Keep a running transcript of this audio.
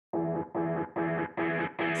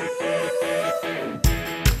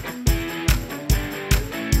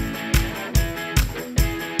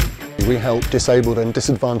We help disabled and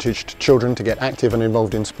disadvantaged children to get active and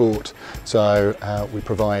involved in sport. So we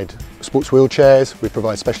provide sports wheelchairs, we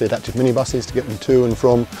provide specially adapted minibuses to get them to and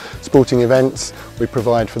from sporting events. We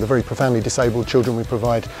provide, for the very profoundly disabled children, we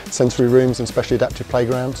provide sensory rooms and specially adapted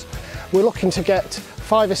playgrounds. We're looking to get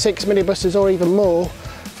 5 or 6 minibuses or even more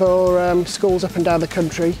for schools up and down the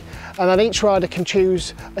country, and then each rider can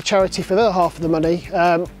choose a charity for their half of the money.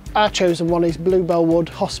 Our chosen one is Bluebell Wood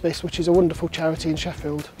Hospice, which is a wonderful charity in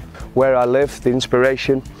Sheffield. Where I live, the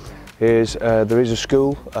inspiration is there is a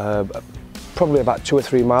school probably about 2 or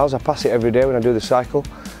 3 miles. I pass it every day when I do the cycle,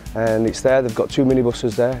 and it's there. They've got 2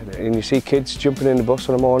 minibuses there, and you see kids jumping in the bus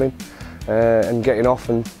in the morning and getting off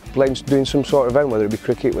and doing some sort of event, whether it be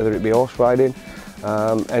cricket, whether it be horse riding,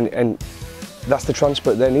 and that's the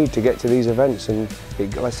transport they need to get to these events. And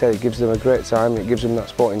like I say, it gives them a great time. It gives them that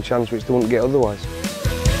sporting chance which they wouldn't get otherwise.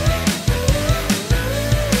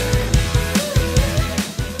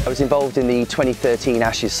 I was involved in the 2013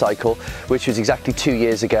 Ashes cycle, which was exactly 2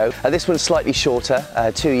 years ago. This one's slightly shorter,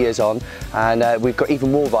 2 years on, and we've got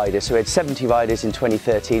even more riders. So we had 70 riders in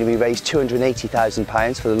 2013, and we raised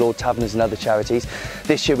 £280,000 for the Lord Taverners and other charities.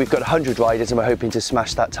 This year we've got 100 riders, and we're hoping to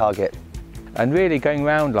smash that target. And really going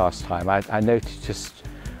round last time, I noticed just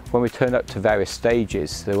when we turned up to various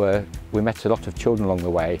stages, we met a lot of children along the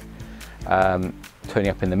way, turning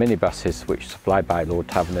up in the minibuses, which are supplied by Lord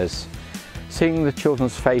Taverners. Seeing the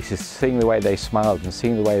children's faces, seeing the way they smiled and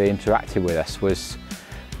seeing the way they interacted with us was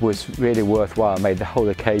really worthwhile, made the whole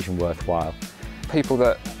occasion worthwhile. People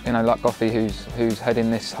that, like Goughy, who's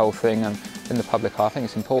heading this whole thing and in the public eye, I think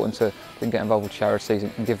it's important to get involved with charities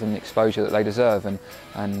and give them the exposure that they deserve, and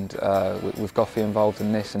with Goughy involved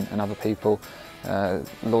in this and other people,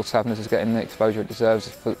 Lord Taverners is getting the exposure it deserves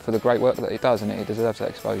for the great work that it does, and it deserves that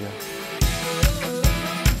exposure.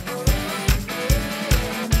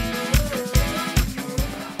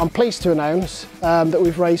 I'm pleased to announce that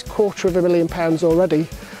we've raised £250,000 already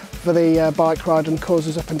for the bike ride and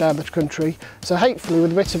causes up and down the country. So hopefully,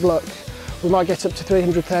 with a bit of luck, we might get up to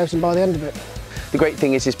 300,000 by the end of it. The great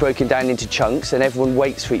thing is it's broken down into chunks and everyone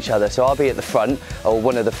waits for each other. So I'll be at the front, or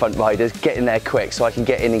one of the front riders, getting there quick so I can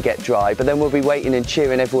get in and get dry. But then we'll be waiting and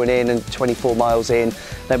cheering everyone in, and 24 miles in,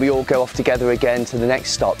 then we all go off together again to the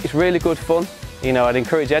next stop. It's really good fun. I'd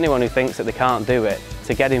encourage anyone who thinks that they can't do it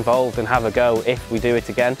to get involved and have a go if we do it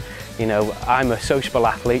again. I'm a sociable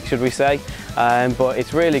athlete, should we say, but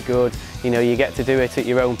it's really good. You get to do it at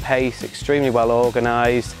your own pace, extremely well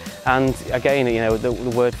organised, and again,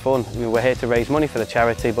 the word fun. We're here to raise money for the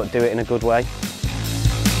charity, but do it in a good way.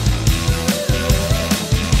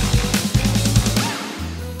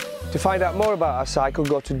 To find out more about our cycle,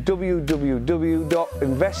 go to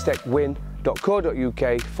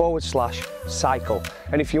www.investecwin.co.uk/cycle.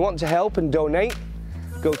 And if you want to help and donate,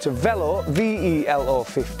 go to Velo, VELO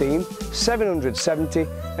 15 770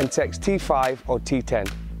 and text T5 or T10.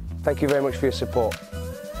 Thank you very much for your support.